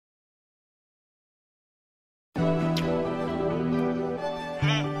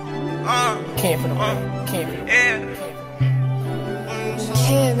Came from the world. Came from the world. Yeah.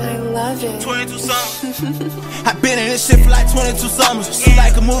 Kid, I love it. 22 summers. I been in this shit for like 22 summers. See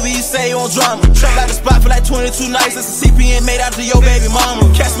like a movie, you say on drama. Trap out the spot for like 22 nights. That's a CPN made out to your baby mama.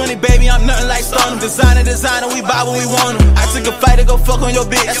 Cash money, baby, I'm nothing like Stunner. Designer, we buy what we want 'em. I took a flight to go fuck on your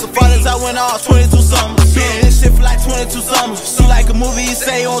bitch. That's the farthest I went all 22 summers. Been in this shit for like 22 summers. See like a movie, you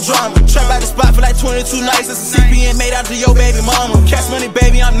say on drama. Trap out the spot for like 22 nights. That's a CPN made out to your baby mama. Cash money,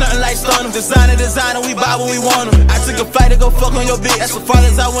 baby, I'm nothing like Stunner. Designer, we buy what we want 'em. I took a flight to go fuck on your bitch. That's the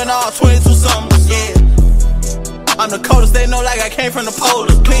farthest I went all 22 summers. Yeah. I'm the coldest, they know like I came from the polar.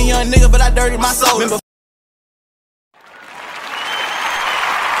 Clean young nigga, but I dirtied my soul. Remember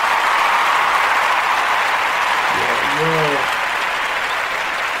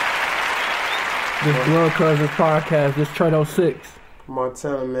This Blood Cousins podcast, this Traydo6.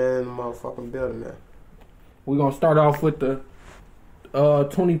 Montana, man, in the motherfucking building, man. We're going to start off with the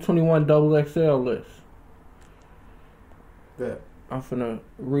 2021 XXL list. Yeah. I'm finna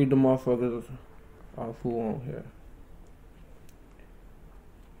read the motherfuckers off who on here.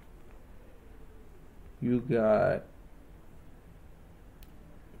 You got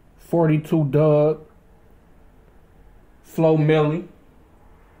 42 Doug, Flo Millie,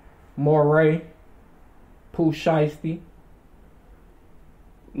 Moray, Pooh Shiesty,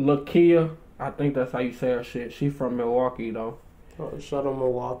 Lakia, I think that's how you say her shit. She from Milwaukee though. Oh, shout out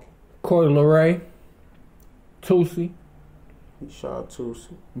Milwaukee. Coy Leray, Tootsie, Shout out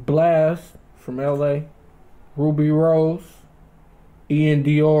Tusi. Blast from LA, Ruby Rose, Ian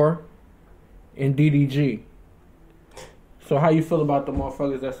Dior, and DDG. So how you feel about the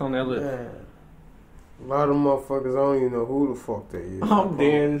motherfuckers that's on that list? Man, a lot of motherfuckers, I don't even know who the fuck they is. I'm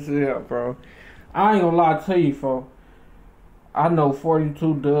dead as hell, bro. I ain't gonna lie to you, folks. I know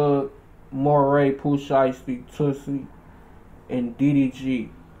 42 Doug, Moray, Pooh Shiesty, Tootsie, and DDG.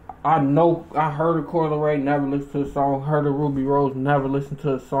 I know, I heard of Coy Leray, never listened to a song. Heard of Ruby Rose, never listened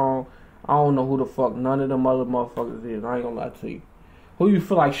to a song. I don't know who the fuck none of them other motherfuckers is. I ain't gonna lie to you. Who you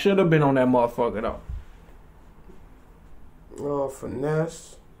feel like should have been on that motherfucker though?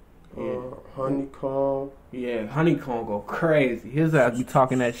 Finesse, Yeah. Honeycomb. Yeah, Honeycomb go crazy. His ass be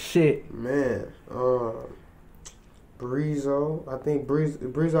talking that shit. Man, Breezo. I think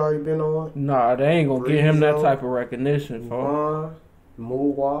Breezo already been on. Nah, they ain't gonna give him that Breezo, type of recognition, folks. Vaughn,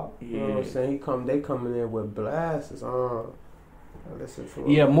 Moowop. You know what I'm Yeah. saying? They coming in with blasts. Listen for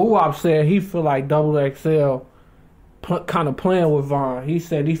Yeah, Moowop said he feel like XXL kind of playing with Vaughn. He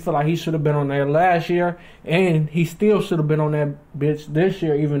said he feel like he should have been on there last year, and he still should have been on that bitch this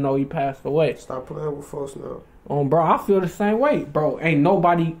year, even though he passed away. Stop playing with folks now. Bro, I feel the same way, bro. Ain't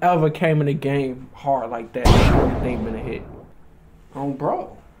nobody ever came in the game hard like that. Everything been a hit.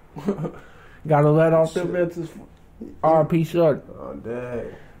 Bro. Gotta let off them bitches. RP Shorty. Oh, dang.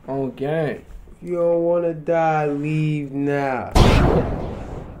 On game. If you don't want to die, leave now.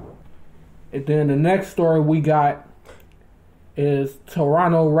 And then the next story we got is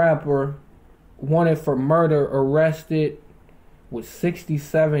Toronto rapper wanted for murder arrested with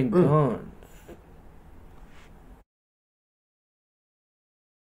 67 guns.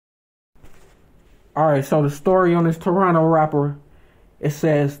 Alright, so the story on this Toronto rapper, it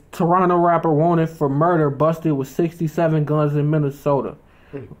says Toronto rapper wanted for murder busted with 67 guns in Minnesota.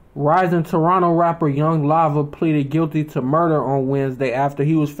 Rising Toronto rapper Young Lava pleaded guilty to murder on Wednesday after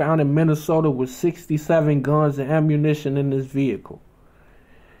he was found in Minnesota with 67 guns and ammunition in his vehicle.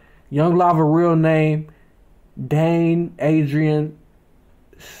 Young Lava real name Dane Adrian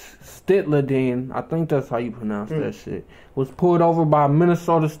Stitladine, I think that's how you pronounce that shit, was pulled over by a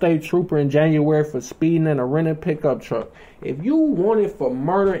Minnesota state trooper in January for speeding in a rented pickup truck. If you wanted for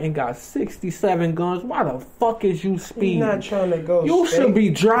murder and got 67 guns, why the fuck is you speeding? You're not trying to go You straight. should be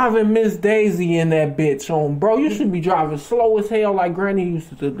driving Miss Daisy in that bitch on, bro. You should be driving slow as hell like Granny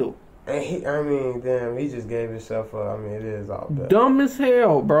used to do. And he just gave himself up. It is all bad. Dumb as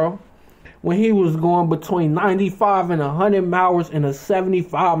hell, bro. When he was going between 95 and 100 miles in a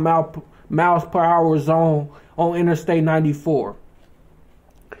 75 miles per hour zone on Interstate 94.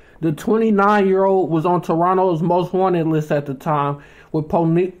 The 29-year-old was on Toronto's most wanted list at the time, with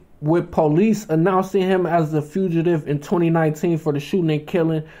police announcing him as a fugitive in 2019 for the shooting and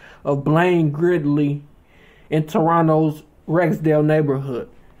killing of Blaine Gridley in Toronto's Rexdale neighborhood.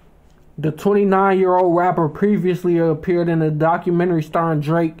 The 29-year-old rapper previously appeared in a documentary starring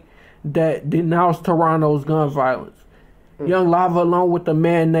Drake that denounced Toronto's gun violence. Young Lava, along with a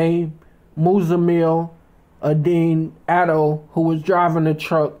man named Muzamil Adine Addo, who was driving the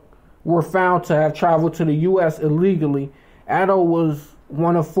truck, were found to have traveled to the U.S. illegally. Addo was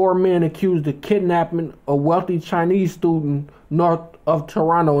one of 4 men accused of kidnapping a wealthy Chinese student north of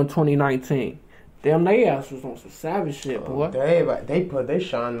Toronto in 2019. Damn, they ass was on some savage shit, boy. They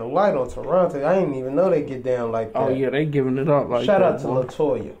shine the light on Toronto. I didn't even know they get down like that. Oh yeah, they giving it up like Shout that. out to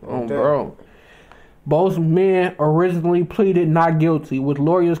LaToya. Oh, bro. Both men originally pleaded not guilty, with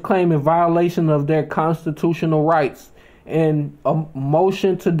lawyers claiming violation of their constitutional rights. In a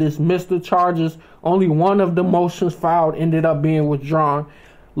motion to dismiss the charges, only one of the motions filed ended up being withdrawn,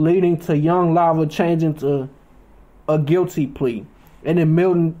 leading to Young Lava changing to a guilty plea and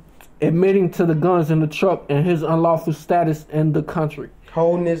admitting to the guns in the truck and his unlawful status in the country.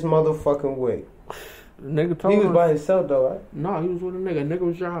 Holding his motherfucking weight. Nigga told He was him, by himself though, right? No, he was with a nigga. Nigga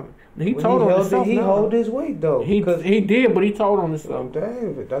was driving. He Well, told on himself. He hold his weight though. He did, but he told on himself.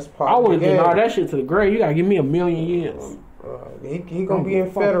 David, that's part I of would the have game. denied that shit to the grave. You gotta give me 1,000,000 years. He gonna be in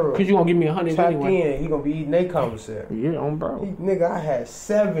federal. Cause you gonna give me 100 Tapped anyway. in. He gonna be eating their commissary. Yeah, on bro. Nigga, I had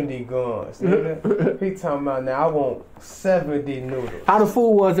 70 guns. Nigga. He talking about now I want 70 noodles. How the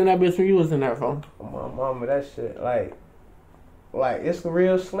food was in that bitch when you was in there, phone? My mama, that shit like it's the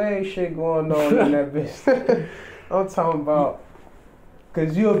real slave shit going on in that bitch. I'm talking about,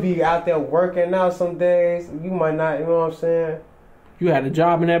 cause you'll be out there working out some days. You might not, you know what I'm saying? You had a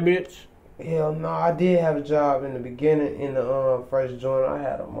job in that bitch? Hell no, I did have a job in the beginning in the first joint. I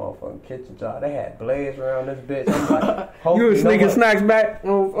had a motherfucking kitchen job. They had blades around this bitch. I'm like, you was sneaking snacks back?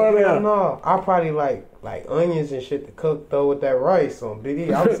 Hell no, I probably like onions and shit to cook though with that rice on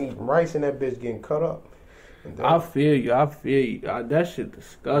BD. I was eating rice and that bitch getting cut up. I feel you. That shit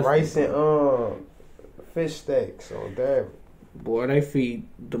disgusting. Rice and fish steaks on there. Boy, they feed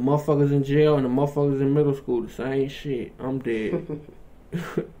the motherfuckers in jail and the motherfuckers in middle school the same shit. I'm dead.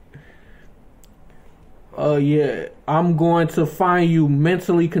 Yeah, I'm going to find you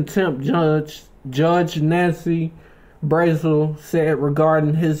mentally contempt, Judge Nancy Brazel said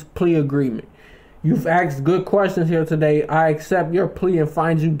regarding his plea agreement. You've asked good questions here today. I accept your plea and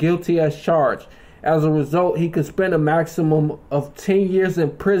find you guilty as charged. As a result, he could spend a maximum of 10 years in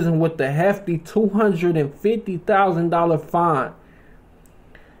prison with a hefty $250,000 fine.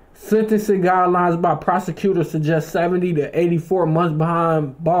 Sentencing guidelines by prosecutors suggest 70 to 84 months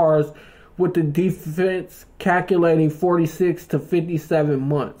behind bars, with the defense calculating 46 to 57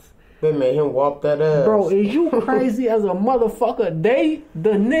 months. They made him walk that ass. Bro, is you crazy as a motherfucker? The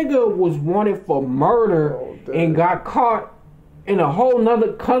nigga was wanted for murder and got caught in a whole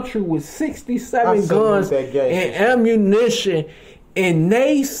nother country with 67 guns and ammunition, and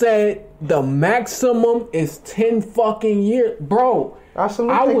they said the maximum is 10 fucking years. Bro, I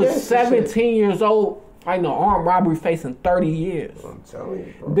was 17 years old. I know armed robbery facing 30 years. I'm telling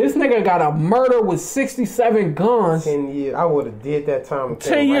you, bro. This nigga got a murder with 67 guns. 10 years. I would have did that time.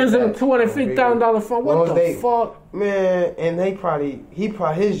 10 years and a $250,000 fine. What the fuck? Man, and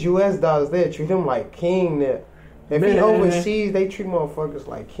his US dollars there treat him like king there. If he overseas, they treat motherfuckers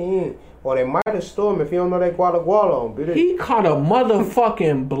like king. Or they might have stormed if you don't know that Guala on. But he caught a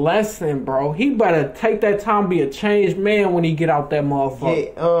motherfucking blessing, bro. He better take that time, be a changed man when he get out that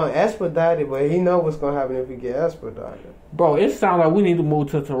motherfucker. Get expedited, but he know what's gonna happen if he get expedited. Bro, it sounds like we need to move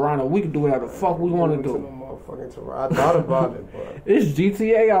to Toronto. We can do whatever the fuck we want to do. Motherfucking Toronto. I thought about it, but it's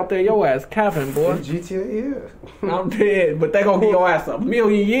GTA out there. Your ass capping, boy. It's GTA, yeah. I'm dead, but they gonna give your ass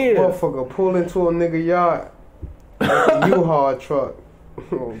 1,000,000 years. Motherfucker pull into a nigga yard. U-Haul truck.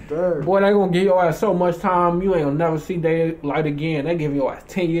 Oh, damn. Boy, they gonna give your ass so much time, you ain't gonna never see daylight again. They give your ass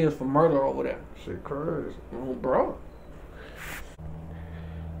 10 years for murder over there. Shit crazy. Oh, bro.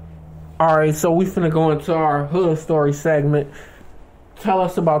 Alright, so we finna go into our hood story segment. Tell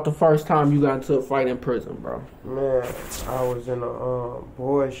us about the first time you got into a fight in prison, bro. Man, I was in a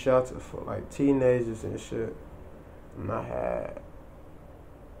boys shelter for like teenagers and shit. And I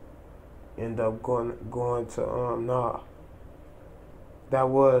ended up going to That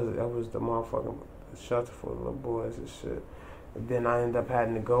was the motherfucking shelter for little boys and shit. And then I ended up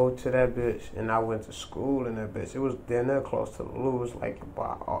having to go to that bitch, and I went to school in that bitch. It was down there close to the Lewis, like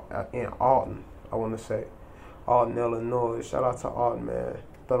in Alton, I want to say. Alton, Illinois. Shout out to Alton, man.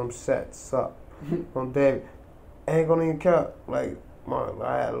 Throw them sets up. On David. Ain't gonna even count. Like,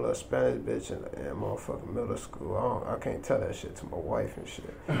 I had a little Spanish bitch in motherfucking middle school. I can't tell that shit to my wife and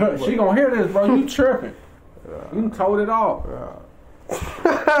shit. She gonna hear this, bro. You tripping. You told it all.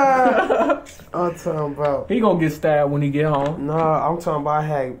 I'm talking about. He gonna get stabbed when he get home. Nah, I'm talking about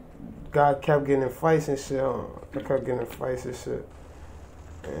God kept getting in fights and shit. I kept getting in fights and shit.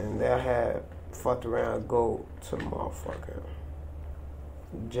 And they had fucked around and go to the motherfucker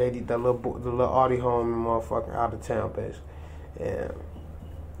JD, the little Audi home in motherfucking out of town bitch. And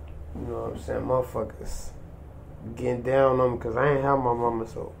you know what I'm saying, motherfuckers getting down on me because I ain't have my mama.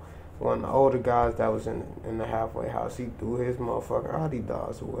 So one of the older guys that was in the halfway house, he threw his motherfucking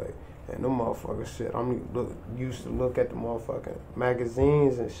Adidas away. And them motherfucking shit, used to look at the motherfucking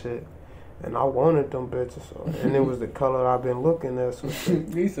magazines and shit. And I wanted them bitches. So, and it was the color I've been looking at. So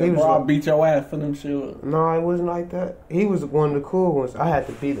he said, bro, I'll beat your ass for them shoes. No, it wasn't like that. He was one of the cool ones. I had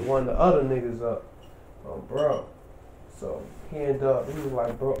to beat one of the other niggas up. Oh, bro. So he ended up, he was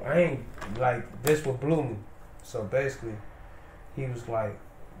like, bro, I ain't, like, this what blew me. So basically, he was like,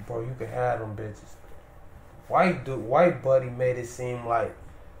 bro, you can have them bitches. White buddy made it seem like,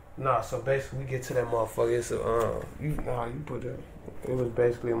 nah, so basically we get to that motherfucker, it's a, you put it, it was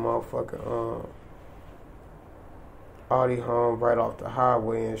basically a motherfucker, Audi home right off the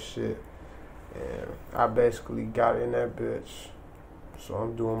highway and shit. And I basically got in that bitch. So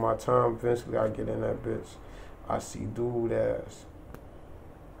I'm doing my time, eventually I get in that bitch. I see dude ass.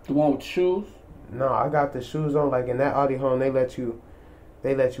 The one with shoes? No, I got the shoes on. Like in that Audi home, they let you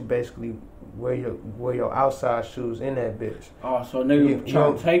basically wear your outside shoes in that bitch. Oh, so niggas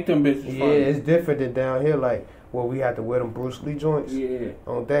trying to take them bitches. Yeah, it's different than down here. Like where we had to wear them Bruce Lee joints. Yeah.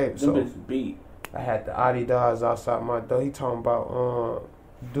 On Dave. Them bitches beat. I had the Adidas outside my door. He talking about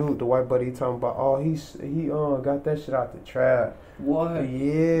dude, the white buddy. He talking about he got that shit out the trap. What?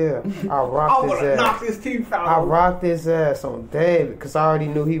 Yeah, I rocked his ass. Knocked his teeth out. I rocked his ass on David because I already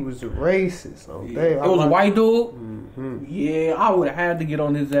knew he was a racist on David. It was a white dude? Mm-hmm. Yeah, I would have had to get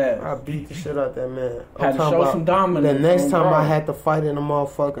on his ass. I beat the shit out that man. Had to show some dominance. The next time I had to fight in the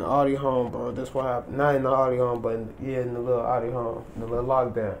motherfucking Audi home, bro. That's what happened. Not in the Audi home, but in the little Audi home, the little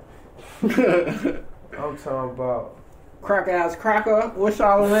lockdown. I'm talking about crack ass cracker. What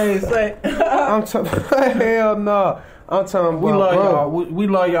Charlamagne say? I'm talking hell no. I'm talking about we love y'all. We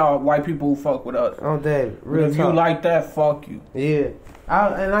love y'all white people who fuck with us. Oh, David, real if talk. you like that, fuck you. Yeah,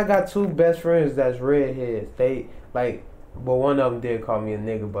 I got two best friends that's redheads. They like, but one of them did call me a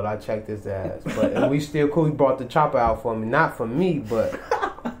nigga, but I checked his ass. But we still cool. He brought the chopper out for me, not for me, but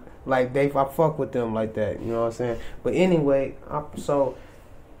like I fuck with them like that. You know what I'm saying? But anyway, so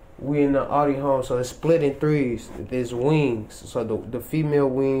we in the Audi home, so it's split in threes. There's wings, so the female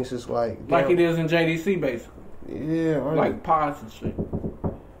wings is like it is in JDC basically. Yeah, like pods and shit.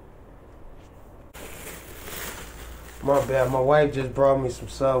 My bad. My wife just brought me some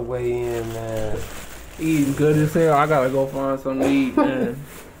Subway in, man. Eating good as hell. I gotta go find something to eat, man.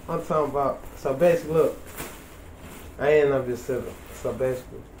 I'm talking about. So basically, look, I ain't up this civil. So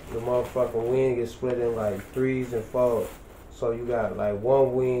basically, the motherfucking wing is split in like threes and fours. So you got like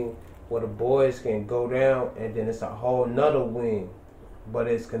one wing where the boys can go down, and then it's a whole nother wing, but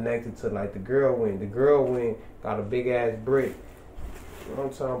it's connected to like the girl wing. The girl wing got a big ass brick. You know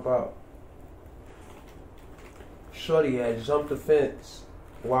what I'm talking about? Shorty had jumped the fence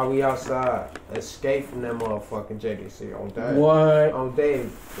while we outside, escaped from that motherfucking JDC on Dave. What? On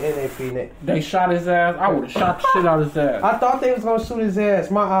Dave. And they feeding it. They shot his ass. I would have shot the shit out of his ass. I thought they was gonna shoot his ass.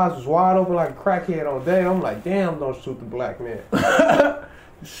 My eyes was wide open like a crackhead on Dave. I'm like, damn, don't shoot the black man.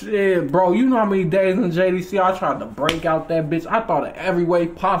 Shit, bro, you know how many days in JDC I tried to break out that bitch? I thought of every way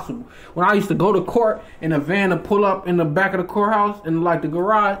possible. When I used to go to court in a van and pull up in the back of the courthouse in like the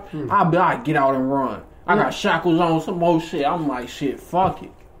garage, I'd get out and run. I got shackles on, some more shit. I'm like, shit, fuck it.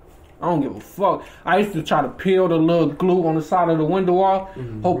 I don't give a fuck. I used to try to peel the little glue on the side of the window off,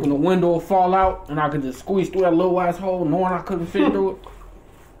 hoping the window would fall out, and I could just squeeze through that little ass hole, knowing I couldn't fit through it.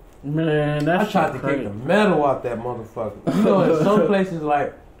 Man, that's I tried to kick the metal out that motherfucker. You know, in some places,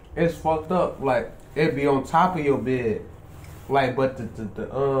 like, it's fucked up. Like, it'd be on top of your bed. Like, but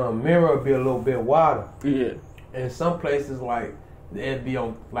the mirror would be a little bit wider. Yeah. And some places, like, it'd be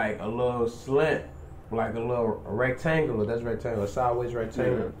on, like, a little slant. Like a little rectangular. That's rectangular. Sideways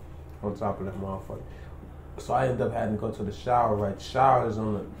rectangle on top of that motherfucker. So I ended up having to go to the shower, right? The shower is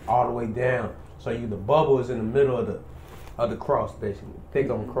all the way down. So the bubble is in the middle of the cross, basically. Thick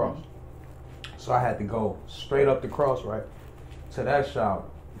on the cross. So I had to go straight up the cross, right? To that shower.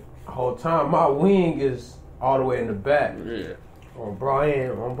 The whole time my wing is all the way in the back. Yeah. On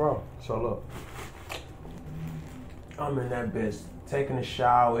bro. So look. I'm in that bitch taking a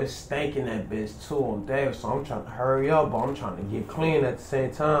shower. It's stinking that bitch too on Dave. So I'm trying to hurry up, but I'm trying to get clean at the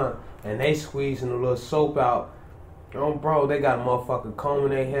same time. And they squeezing a little soap out. Oh, bro, they got a motherfucker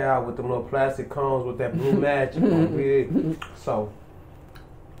combing their hair out with them little plastic combs with that blue magic on it. So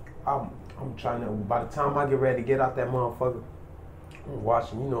I'm trying to, by the time I get ready to get out that motherfucker, I'm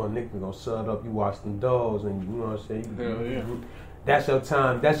watching, you know, a nigga gonna shut up, you watch them dogs, and you know what I'm saying? Hell yeah. That's your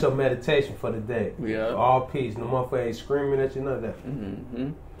time, that's your meditation for the day. Yeah. All peace. No motherfucker ain't screaming at you, none of that.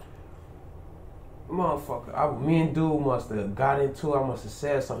 Motherfucker, me and dude must have got into it, I must have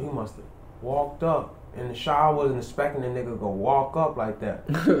said something, he must have walked up in the shower. I wasn't expecting the nigga to walk up like that.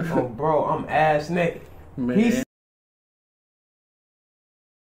 Oh, bro, I'm ass naked. Man.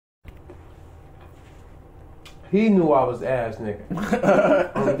 He knew I was ass naked.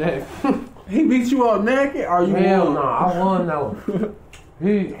 I'm dead. He beat you up naked? Or you Hell won? no, I won though.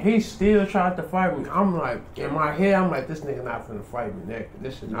 He still tried to fight me. I'm like, in my head, I'm like, this nigga not finna fight me naked.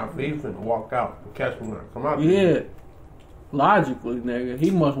 This is not, he finna walk out and catch me when I come out. Yeah. Logically, nigga,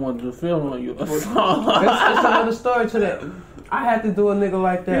 he must want to film on you. It's another story to that. I had to do a nigga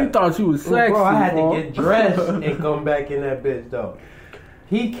like that. You thought you was sexy, bro. I had bro. to get dressed and come back in that bitch though.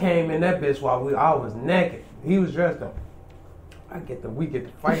 He came in that bitch while I was naked. He was dressed though. We get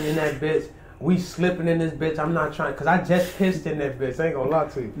to fighting in that bitch. We slipping in this bitch. I'm not trying, cause I just pissed in that bitch. I ain't gonna lie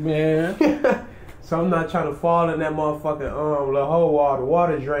to you, man. So I'm not trying to fall in that motherfucking little hole while the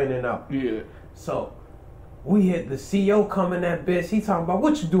water draining out. Yeah. So we hit the CO come in that bitch. He talking about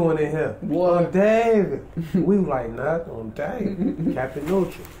what you doing in here? What? On David. We was like, nothing on David. Captain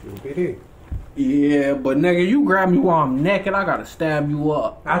Neutral. UPD. Yeah, but nigga, you grab me while I'm naked, I gotta stab you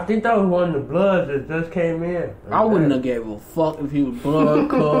up. I think that was one of the bloods that just came in. I wouldn't have gave a fuck if he was blood,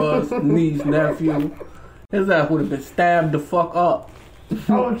 cuz, niece, nephew. His ass would have been stabbed the fuck up.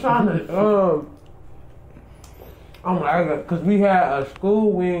 I was trying to, I'm like, cause we had a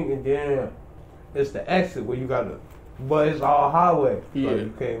school wing and then it's the exit where you gotta, but it's all highway. Yeah. So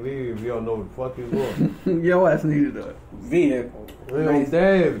you can't leave if you don't know what the fuck you're going. Your ass needed a vehicle. Hey,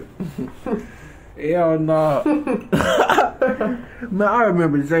 David. Hell no. Man, I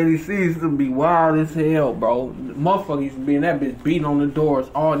remember JDC used to be wild as hell, bro. Motherfuckers used to be in that bitch beating on the doors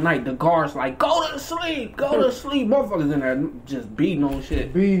all night. The guards like, go to sleep, go to sleep. Motherfuckers in there just beating on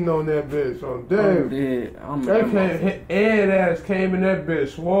shit. Beating on that bitch on I'm David. dead. Ed ass came in that bitch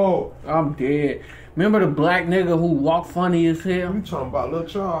swole. I'm dead. Remember the black nigga who walked funny as hell? You talking about Lil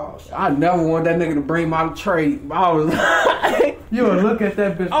Charles. I never wanted that nigga to bring my tray. I was like, You would look at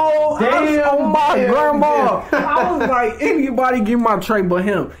that bitch. oh, damn, my damn, grandma. damn. I was like, anybody give my tray but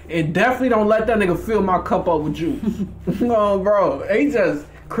him. And definitely don't let that nigga fill my cup up with juice. No, bro. He just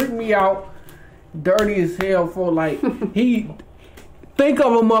creeped me out. Dirty as hell for like, he... Think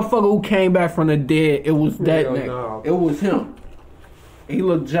of a motherfucker who came back from the dead. It was that Hell nigga. no. It was him. He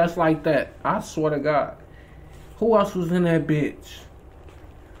looked just like that. I swear to God. Who else was in that bitch?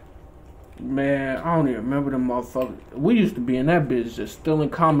 Man, I don't even remember the motherfucker. We used to be in that bitch just stealing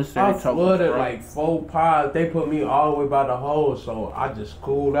commissary I tokens. flooded bro. like 4 pies. They put me all the way by the hole, so I just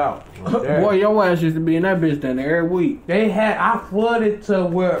cooled out. Boy, your ass used to be in that bitch then every week. I flooded to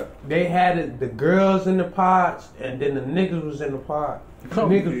where they had it, the girls in the pods, and then the niggas was in the pod. Oh,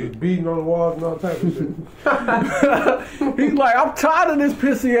 Niggas dude. was beating on the walls and all type of shit. He's like, I'm tired of this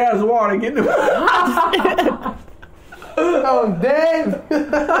pissy ass water. Get the Oh, damn.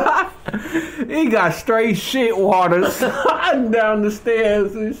 He got straight shit water sliding down the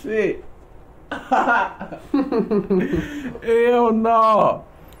stairs and shit. Hell no.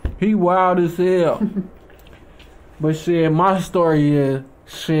 He wild as hell. But shit, my story is,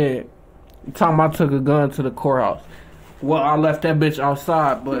 shit, the time I took a gun to the courthouse. Well, I left that bitch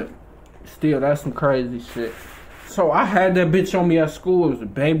outside, but still, that's some crazy shit. So I had that bitch on me at school. It was a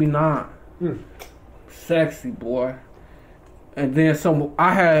baby 9. Sexy, boy. And then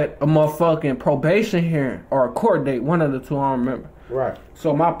I had a motherfucking probation hearing or a court date, one of the two, I don't remember. Right.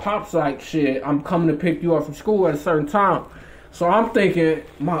 So my pop's like, shit, I'm coming to pick you up from school at a certain time. So I'm thinking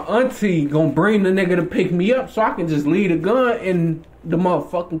my auntie gonna bring the nigga to pick me up so I can just leave the gun in the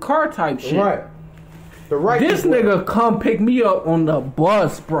motherfucking car type shit. Right. This nigga come pick me up on the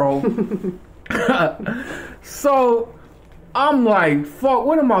bus, bro. So I'm like, fuck,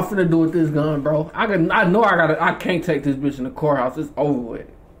 what am I finna do with this gun, bro? I can't take this bitch in the courthouse. It's over with.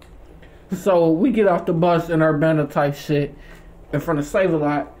 So we get off the bus in Urbana type shit in front of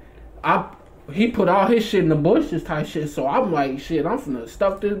Save-A-Lot. He put all his shit in the bushes type shit. So I'm like, shit, I'm finna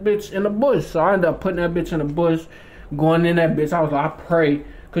stuff this bitch in the bush. So I ended up putting that bitch in the bush, going in that bitch. I was like, I pray.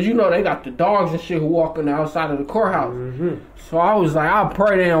 Because you know they got the dogs and shit who walk on the outside of the courthouse. Mm-hmm. So I was like, I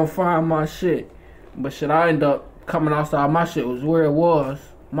pray they don't find my shit. But shit, I ended up coming outside. My shit was where it was.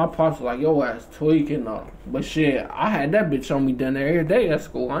 My pops was like, yo ass tweaking though. But shit, I had that bitch on me down there every day at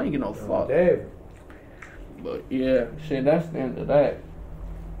school. I ain't get no fuck. Damn. But yeah, shit, that's the end of that.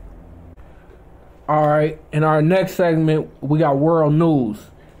 Alright, in our next segment, we got world news.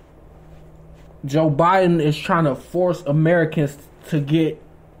 Joe Biden is trying to force Americans to get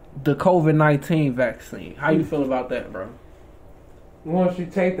the COVID-19 vaccine. How you feel about that, bro? Once you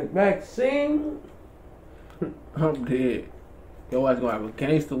take the vaccine, I'm dead. Your ass gonna have a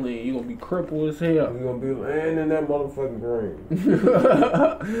gangster lean. You gonna be crippled as hell. you're gonna be laying in that motherfucking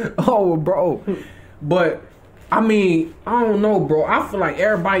green. Oh, bro. But I mean, I don't know, bro. I feel like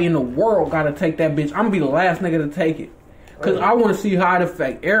everybody in the world gotta take that bitch. I'm gonna be the last nigga to take it. Cause I wanna see how it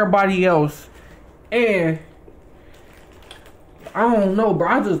affect everybody else. And I don't know, bro.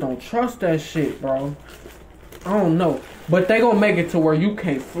 I just don't trust that shit, bro. I don't know. But they gonna make it to where you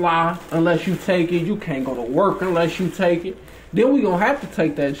can't fly unless you take it. You can't go to work unless you take it. Then we gonna have to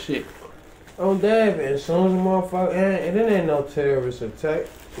take that shit. Oh, damn, as soon as a motherfucker, and it ain't no terrorist attack.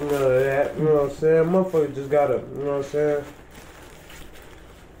 You know that, you know what I'm saying? Motherfucker just gotta, you know what I'm saying?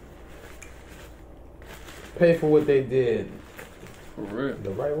 Pay for what they did. For real. The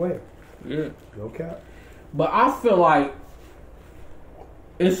right way. Yeah. No cap. But I feel like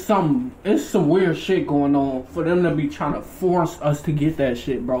it's some weird shit going on for them to be trying to force us to get that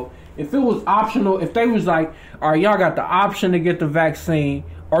shit, bro. If it was optional, if they was like, all right, y'all got the option to get the vaccine,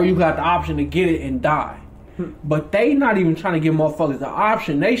 or you got the option to get it and die. But they not even trying to give motherfuckers the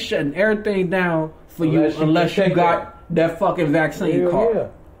option. They shutting everything down for unless you got that fucking vaccine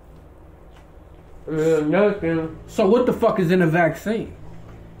card. Yeah. So what the fuck is in the vaccine?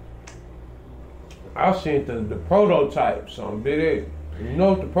 I seen the prototypes on Big A. You know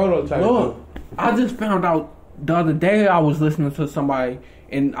what the prototype Look, I just found out the other day I was listening to somebody,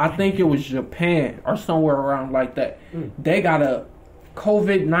 and I think it was Japan or somewhere around like that. They got a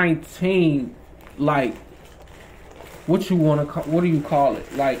COVID-19, like, what do you call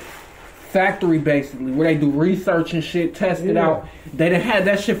it? Like, factory basically, where they do research and shit, test it out. They done had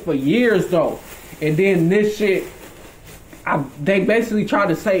that shit for years though. And then this shit, they basically tried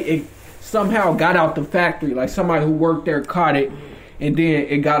to say it somehow got out the factory. Like somebody who worked there caught it, and then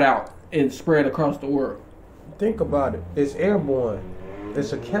it got out and spread across the world. Think about it. It's airborne.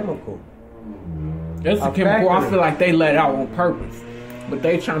 It's a chemical. It's a chemical. I feel like they let it out on purpose. But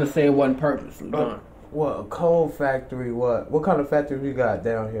they trying to say it wasn't purposely done. What, a coal factory? What kind of factory we got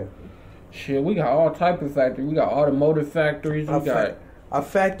down here? Shit, we got all type of factories. We got automotive factories. We got a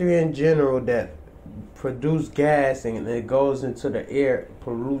factory in general that produce gas and it goes into the air,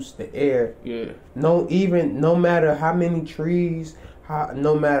 pollutes the air. Yeah. No matter how many trees,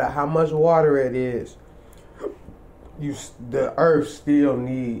 no matter how much water it is, the earth still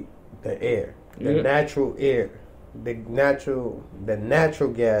need the air, the natural air, the natural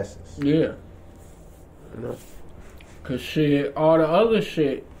gases. Yeah. You know? Cause shit, all the other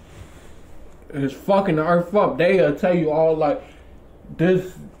shit is fucking the earth up. They'll tell you all like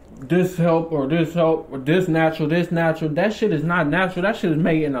this help or this natural. That shit is not natural. That shit is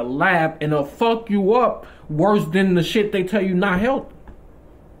made in a lab and it'll fuck you up worse than the shit they tell you not healthy.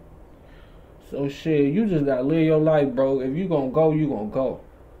 So shit, you just gotta live your life, bro. If you gonna go, you gonna go.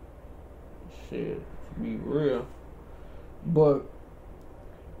 Shit, to be real. But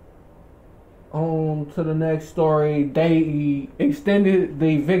on to the next story. They extended the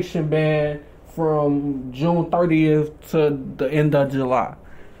eviction ban from June 30th to the end of July.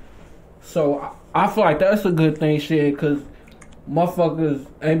 So I feel like that's a good thing, shit, because motherfuckers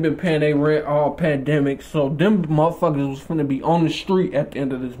ain't been paying their rent all pandemic. So them motherfuckers was finna be on the street at the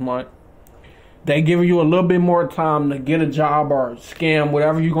end of this month. They giving you a little bit more time to get a job or scam,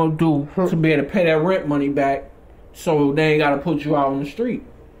 whatever you gonna do to be able to pay that rent money back. So they ain't gotta put you out on the street.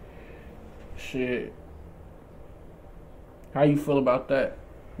 Shit. How you feel about that?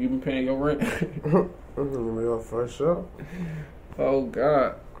 You been paying your rent? Yeah, for sure. Oh,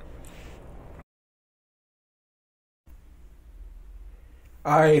 God.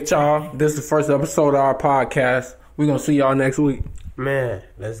 Alright, y'all. This is the first episode of our podcast. We're gonna see y'all next week. Man,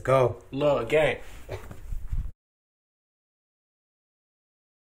 let's go. Love, gang.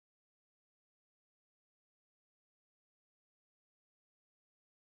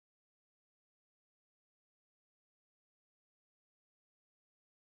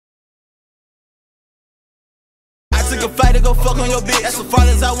 Took a flight to go fuck on your bitch. That's as far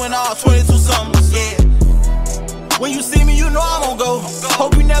as I went all 22 summers. Yeah. When you see me, you know I'm gon' go.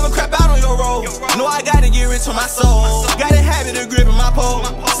 Hope you never crap out on your road. Know I gotta get rich on my soul. Got a habit of gripping my pole.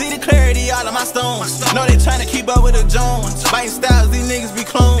 See the clarity out of my stones. Know they tryna keep up with the Jones. Biting styles, these niggas be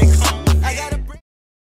clones.